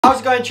How's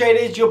it going,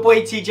 traders? Your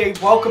boy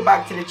TJ. Welcome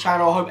back to the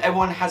channel. I hope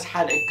everyone has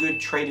had a good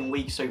trading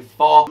week so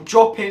far. I'm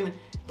dropping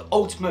the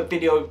ultimate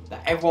video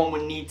that everyone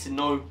will need to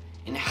know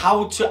in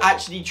how to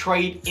actually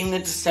trade in the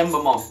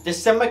December month.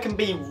 December can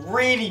be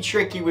really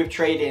tricky with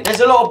trading.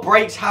 There's a lot of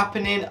breaks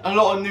happening, a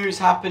lot of news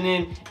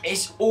happening.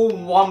 It's all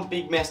one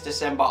big mess,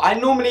 December. I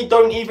normally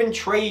don't even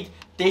trade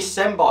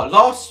December.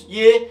 Last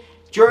year,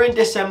 during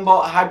December,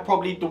 I had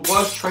probably the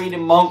worst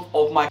trading month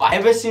of my life.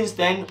 Ever since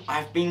then,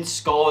 I've been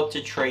scarred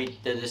to trade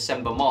the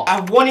December month. I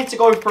wanted to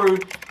go through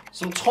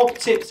some top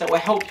tips that will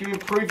help you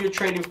improve your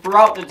trading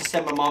throughout the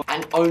December month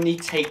and only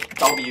take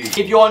W.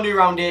 If you are new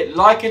around here,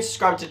 like and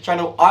subscribe to the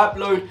channel. I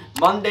upload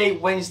Monday,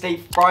 Wednesday,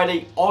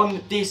 Friday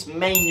on this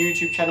main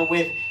YouTube channel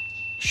with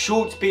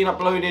shorts being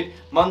uploaded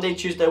Monday,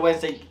 Tuesday,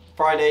 Wednesday,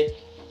 Friday.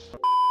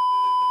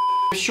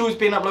 Shorts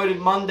being uploaded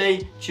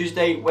Monday,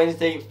 Tuesday,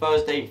 Wednesday,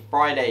 Thursday,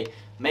 Friday.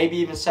 Maybe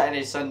even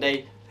Saturday,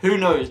 Sunday, who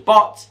knows?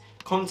 But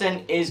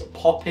content is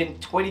popping.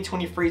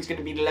 2023 is going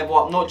to be the level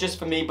up, not just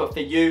for me, but for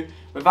you.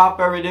 Without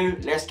further ado,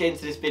 let's get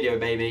into this video,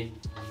 baby.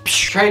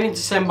 Trading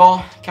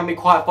December can be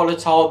quite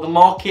volatile. The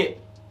market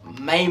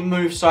may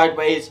move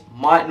sideways,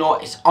 might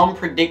not. It's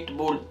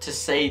unpredictable to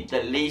say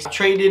the least. I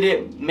traded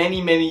it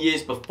many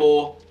years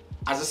before.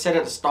 As I said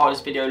at the start of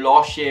this video,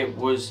 last year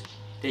was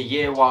the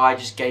year where I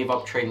just gave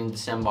up trading in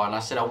December. And I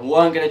said I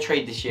weren't going to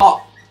trade this year.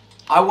 But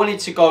I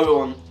wanted to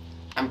go on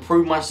and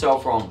prove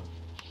myself wrong.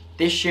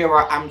 This year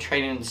I am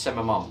trading in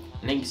December month.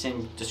 Links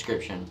in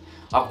description.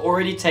 I've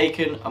already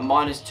taken a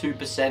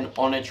 -2%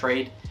 on a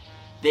trade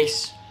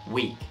this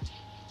week.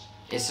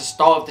 It's the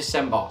start of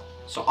December,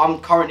 so I'm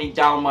currently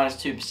down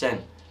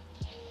 -2%.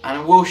 And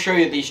I will show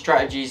you these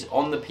strategies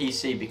on the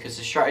PC because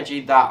the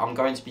strategy that I'm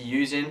going to be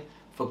using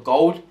for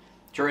gold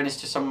during this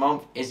December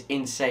month is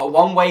insane. But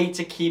one way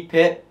to keep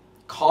it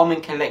calm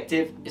and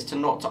collective is to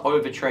not to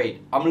overtrade.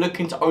 I'm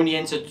looking to only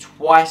enter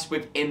twice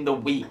within the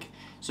week.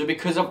 So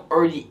because I've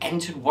already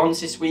entered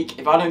once this week,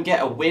 if I don't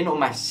get a win on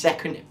my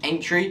second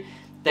entry,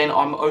 then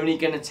I'm only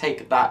going to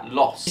take that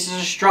loss. This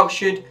is a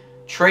structured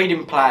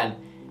trading plan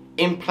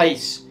in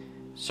place.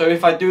 So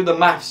if I do the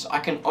maths, I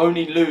can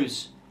only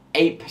lose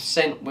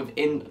 8%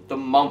 within the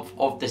month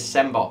of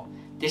December.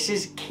 This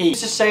is key.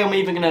 Just to say I'm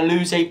even going to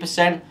lose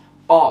 8%,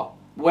 but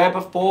where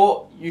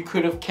before you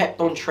could have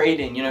kept on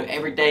trading, you know,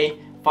 every day,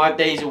 5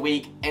 days a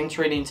week,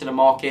 entering into the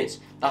markets,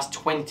 that's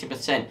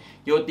 20%.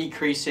 You're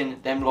decreasing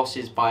them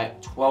losses by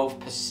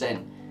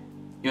 12%.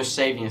 You're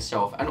saving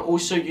yourself. And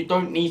also, you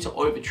don't need to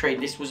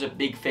overtrade. This was a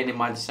big thing in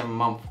my December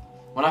month.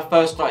 When I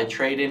first started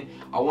trading,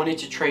 I wanted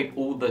to trade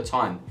all the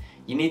time.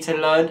 You need to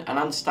learn and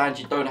understand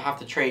you don't have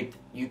to trade.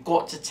 You've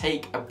got to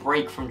take a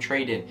break from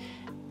trading.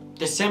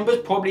 December is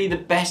probably the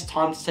best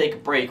time to take a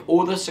break.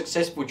 All the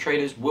successful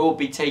traders will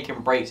be taking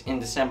breaks in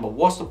December.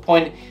 What's the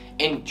point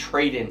in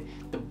trading?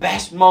 The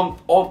best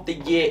month of the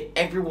year,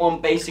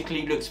 everyone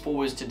basically looks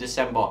forward to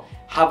December.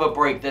 Have a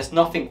break. There's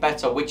nothing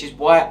better, which is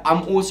why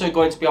I'm also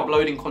going to be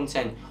uploading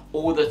content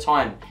all the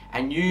time.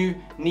 And you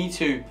need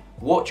to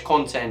watch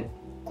content,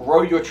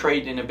 grow your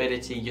trading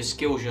ability, your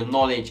skills, your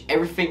knowledge.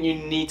 Everything you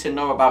need to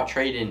know about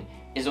trading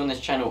is on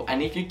this channel.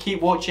 And if you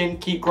keep watching,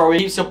 keep growing,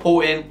 keep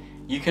supporting,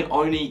 you can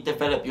only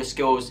develop your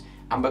skills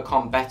and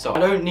become better. I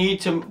don't need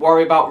to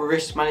worry about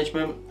risk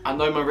management. I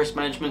know my risk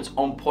management's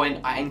on point.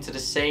 I enter the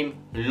same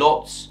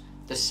lots,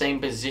 the same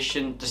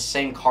position, the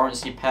same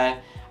currency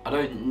pair. I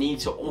don't need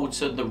to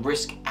alter the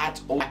risk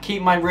at all. I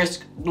keep my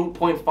risk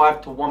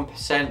 0.5 to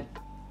 1%.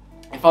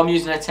 If I'm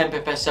using a 10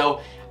 pip SL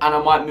and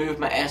I might move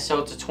my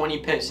SL to 20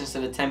 pips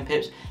instead of 10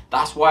 pips,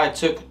 that's why I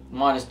took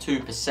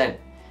 -2%.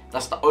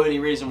 That's the only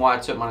reason why I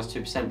took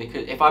 -2%,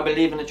 because if I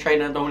believe in the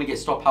trade and I don't want to get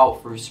stopped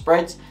out through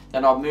spreads,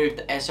 then I'll move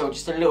the SL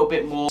just a little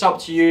bit more. It's up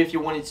to you if you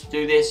wanted to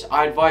do this.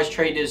 I advise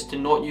traders to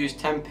not use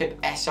 10 pip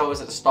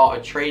SLs at the start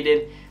of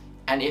trading.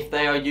 And if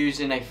they are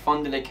using a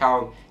funded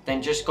account,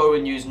 then just go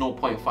and use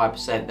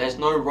 0.5%. There's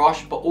no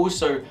rush, but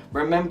also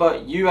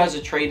remember, you as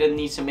a trader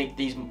need to make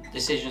these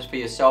decisions for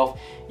yourself.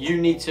 You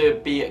need to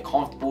be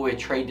comfortable with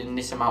trading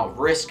this amount of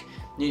risk.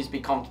 You need to be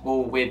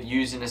comfortable with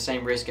using the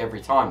same risk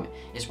every time.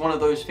 It's one of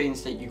those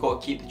things that you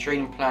got to keep the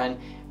trading plan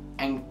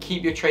and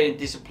keep your trading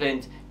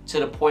disciplined to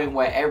the point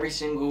where every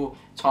single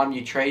time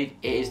you trade,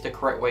 it is the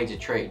correct way to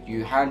trade.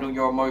 You handle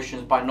your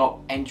emotions by not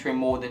entering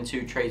more than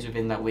 2 trades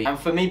within that week. And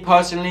for me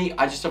personally,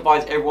 I just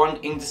advise everyone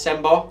in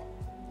December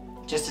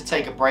just to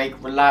take a break,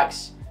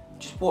 relax,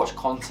 just watch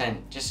content,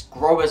 just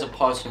grow as a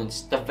person,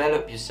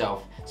 develop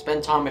yourself,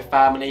 spend time with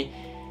family.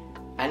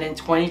 And then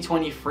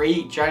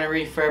 2023,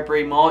 January,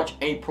 February, March,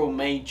 April,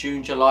 May,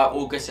 June, July,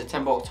 August,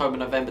 September, October,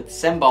 November,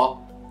 December,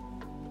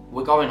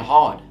 we're going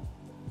hard.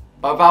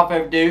 But without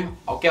further ado,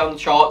 I'll get on the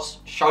charts,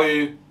 show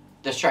you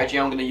the strategy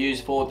I'm going to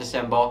use for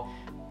December.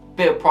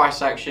 Bit of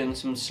price action,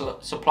 some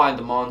supply and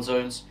demand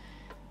zones.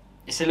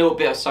 It's a little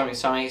bit of something.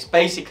 It's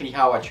basically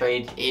how I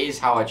trade. It is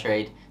how I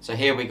trade. So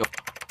here we go.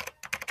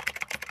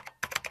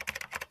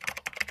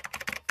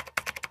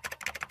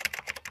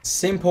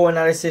 Simple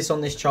analysis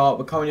on this chart.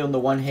 We're currently on the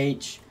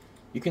 1H.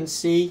 You can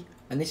see,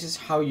 and this is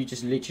how you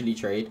just literally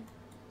trade.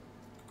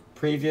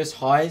 Previous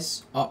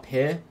highs up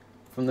here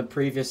from the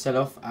previous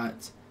sell-off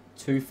at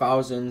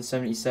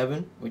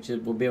 2,077, which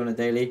will be on a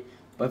daily.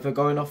 But if we're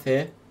going off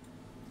here,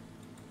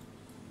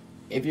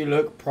 if you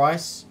look,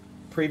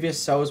 previous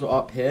sells were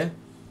up here,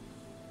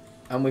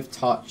 and we've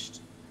touched.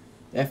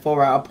 Therefore,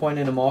 we're at a point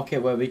in the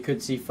market where we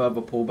could see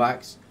further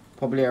pullbacks,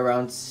 probably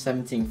around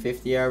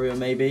 1750 area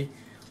maybe.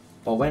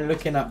 But when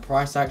looking at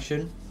price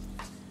action,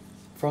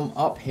 from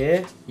up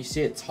here, you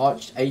see it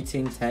touched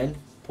 1810,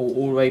 pull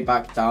all the way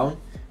back down.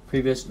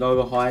 Previous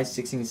lower high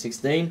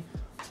 1616,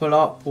 pull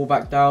up, pull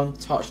back down,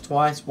 touch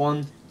twice,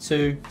 1,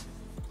 2,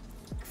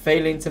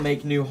 failing to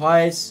make new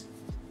highs.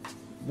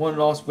 One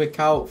last wick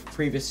out for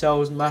previous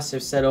sells,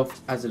 massive sell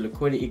off as a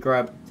liquidity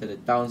grab to the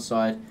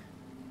downside,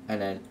 and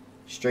then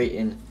straight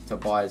into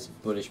buys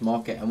bullish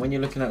market. And when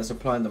you're looking at the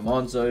supply and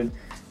demand zone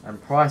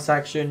and price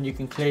action, you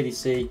can clearly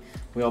see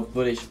we are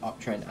bullish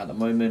uptrend at the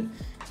moment.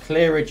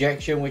 Clear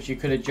rejection, which you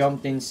could have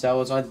jumped in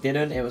sells. I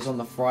didn't. It was on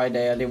the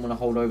Friday. I didn't want to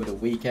hold over the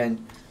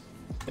weekend.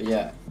 But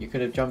yeah, you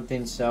could have jumped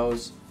in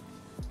sells,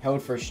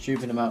 held for a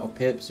stupid amount of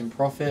pips in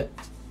profit,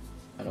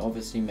 and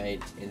obviously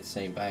made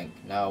insane bank.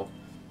 Now,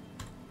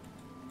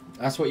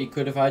 that's what you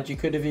could have had. You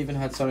could have even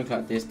had something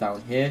like this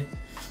down here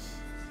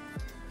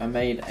and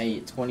made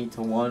a 20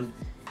 to 1.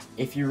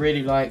 If you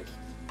really like,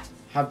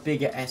 have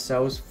bigger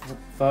SLs,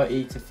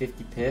 30 to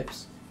 50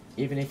 pips.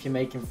 Even if you're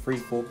making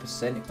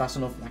 3-4%, if that's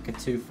not like a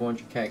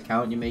 200-400k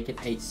account, you're making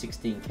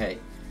 8-16k.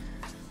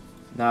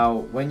 Now,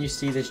 when you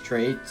see this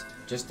trade,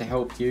 just to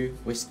help you,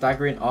 we're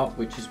staggering up,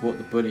 which is what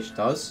the bullish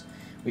does.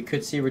 We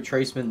could see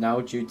retracement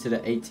now due to the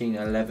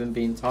 1811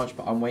 being touched,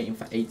 but I'm waiting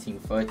for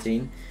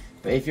 1813.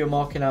 But if you're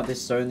marking out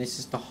this zone, this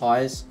is the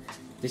highs,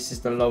 this is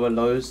the lower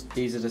lows,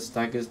 these are the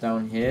staggers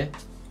down here.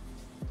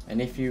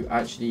 And if you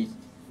actually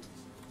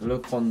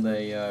look on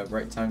the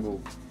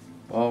rectangle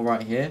bar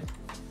right here,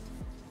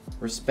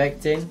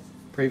 respecting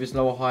previous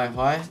lower high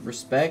high,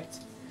 respect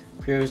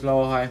previous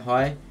lower high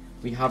high,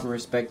 we haven't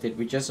respected.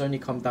 We just only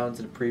come down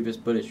to the previous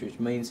bullish, which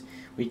means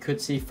we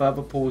could see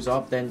further pulls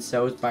up, then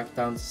sells back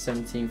down to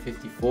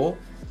 1754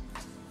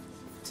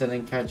 to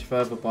then catch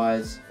further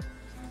buys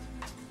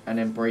and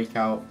then break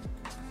out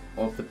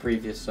of the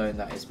previous zone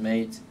that is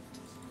made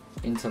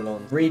into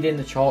long. Reading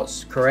the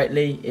charts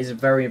correctly is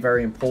very,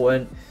 very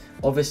important.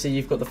 Obviously,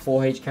 you've got the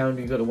 4H candle,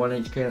 you've got the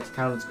 1H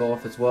candle to go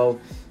off as well,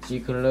 so you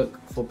can look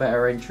for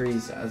better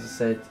entries. As I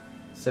said,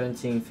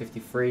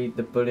 1753,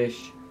 the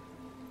bullish,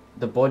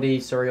 the body,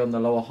 sorry, on the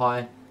lower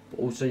high, but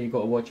also you've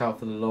got to watch out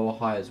for the lower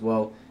high as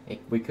well.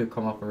 We could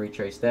come up and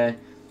retrace there.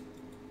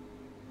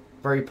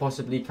 Very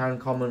possibly can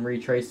come and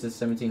retrace to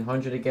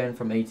 1700 again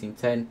from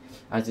 1810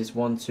 as this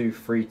 1, 2,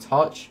 3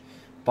 touch,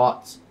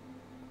 but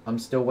I'm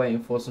still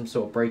waiting for some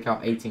sort of breakout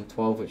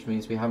 1812, which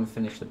means we haven't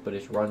finished the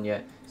bullish run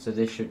yet. So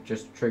this should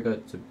just trigger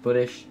to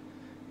bullish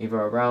either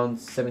around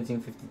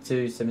 1752,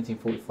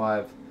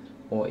 1745,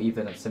 or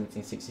even at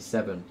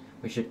 1767.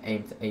 We should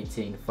aim to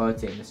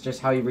 1813. It's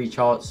just how you read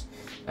charts,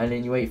 and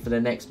then you wait for the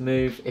next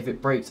move. If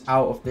it breaks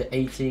out of the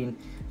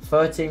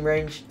 1813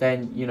 range,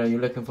 then you know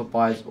you're looking for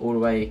buys all the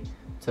way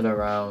to the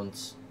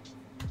around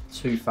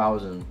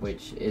 2000,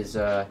 which is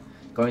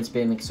going to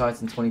be an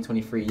exciting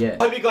 2023 year.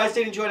 Hope you guys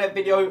did enjoy that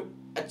video.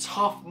 A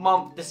tough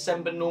month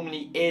December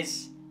normally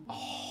is.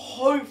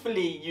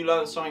 Hopefully you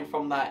learned something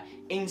from that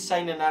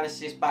insane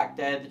analysis back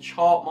there, the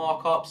chart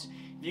markups.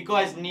 If you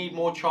guys need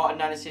more chart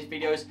analysis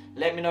videos,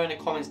 let me know in the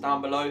comments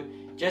down below.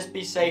 Just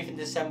be safe in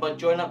December.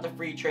 Join up the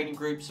free trading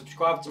group,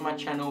 subscribe to my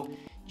channel,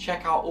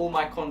 check out all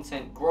my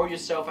content, grow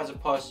yourself as a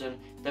person,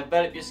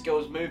 develop your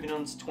skills moving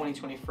on to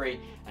 2023,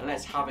 and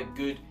let's have a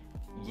good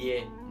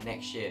year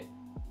next year.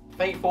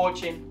 Thank you for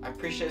watching. I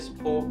appreciate the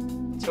support.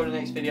 Until the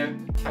next video,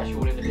 catch you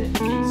all in a bit.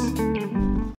 Peace.